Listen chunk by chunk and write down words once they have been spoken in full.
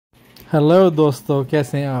Hello दोस्तों,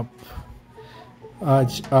 कैसे हैं आप।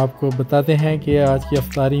 आज आपको बताते हैं कि आज की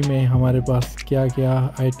अफ्तारी में हमारे पास क्या क्या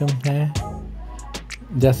आइटम हैं।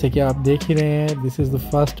 जैसे कि आप देख ही रहे हैं, this is the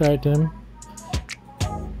first item,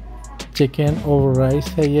 chicken over rice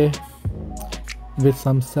है ये, with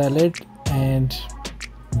some salad and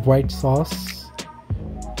white sauce.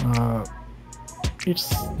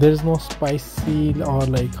 there is no spicy or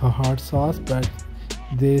like a hard sauce, but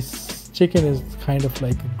this chicken is kind of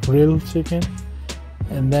like a grilled chicken.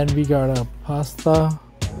 And then we got a pasta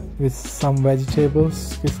with some vegetables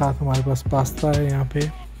के साथ हमारे पास pasta है यहाँ पे,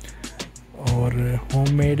 और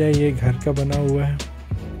homemade है ये, घर का बना हुआ है।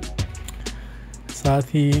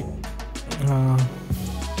 साथ ही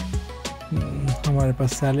हमारे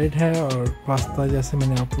पास सैलेड है और पास्ता, जैसे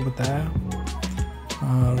मैंने आपको बताया।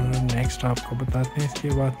 और नेक्स्ट आपको बताते हैं इसके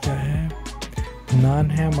बाद क्या है। नान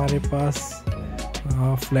है हमारे पास,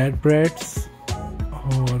 फ्लैट ब्रेड्स,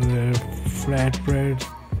 और फ्लैट ब्रेड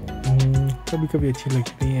कभी कभी अच्छी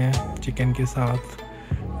लगती हैं चिकन के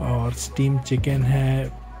साथ। और स्टीम चिकन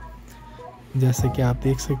है, जैसे कि आप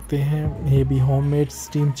देख सकते हैं, ये भी होममेड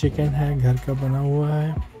स्टीम चिकन है, घर का बना हुआ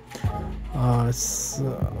है।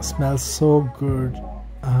 Smell so good.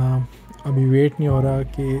 अभी वेट नहीं हो रहा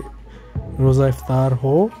कि रोज़ा इफ्तार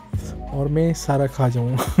हो और मैं सारा खा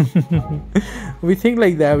जाऊँ। We think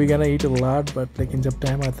like that we can eat a lot, but लेकिन जब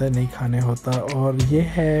टाइम आता है नहीं खाने होता। और ये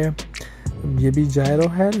है, ये भी जायरो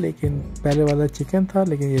है, लेकिन पहले वाला चिकन था,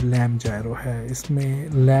 लेकिन ये लैम जायरो है। इसमें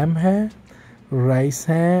लैम है, राइस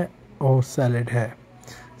है और सैलेड है।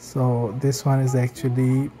 So this one is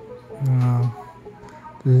actually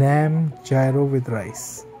lamb जायरो with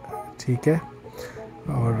rice, ठीक है।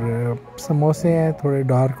 और समोसे हैं, थोड़े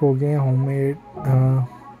डार्क हो गए हैं, होममेड।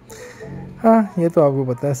 हाँ, ये तो आपको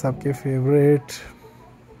पता है सबके favourite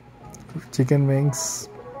chicken wings,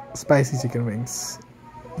 spicy chicken wings,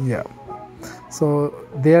 या so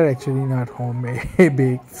they are actually not homemade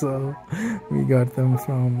baked, so we got them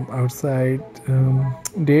from outside.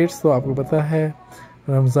 Dates तो आपको पता है,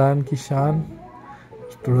 रमज़ान की शान,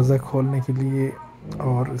 रोज़ा खोलने के लिए।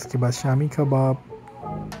 और उसके बाद शामी कबाब।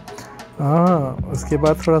 हाँ, उसके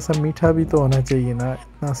बाद थोड़ा सा मीठा भी तो होना चाहिए ना,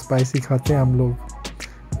 इतना स्पाइसी खाते हैं हम लोग।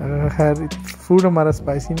 खैर फूड हमारा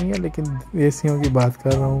स्पाइसी नहीं है, लेकिन देसियों की बात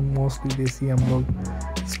कर रहा हूँ। मोस्टली देसी हम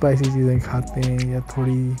लोग स्पाइसी चीज़ें खाते हैं, या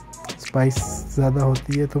थोड़ी स्पाइस ज़्यादा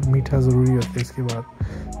होती है तो मीठा ज़रूरी होता है। उसके बाद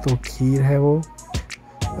तो खीर है वो,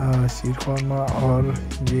 शीर खुरमा, और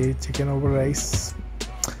ये चिकन ओवर राइस।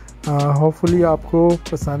 होपफुली आपको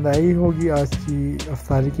पसंद आई होगी आज की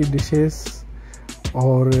अफ्तारी की डिशेस।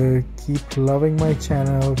 और keep loving my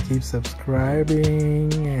channel, keep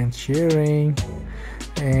subscribing and sharing,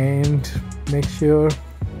 and make sure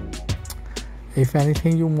if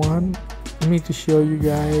anything you want me to show you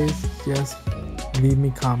guys, just leave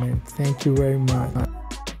me comment. Thank you very much.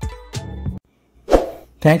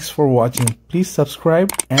 Thanks for watching. Please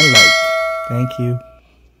subscribe and like. Thank you.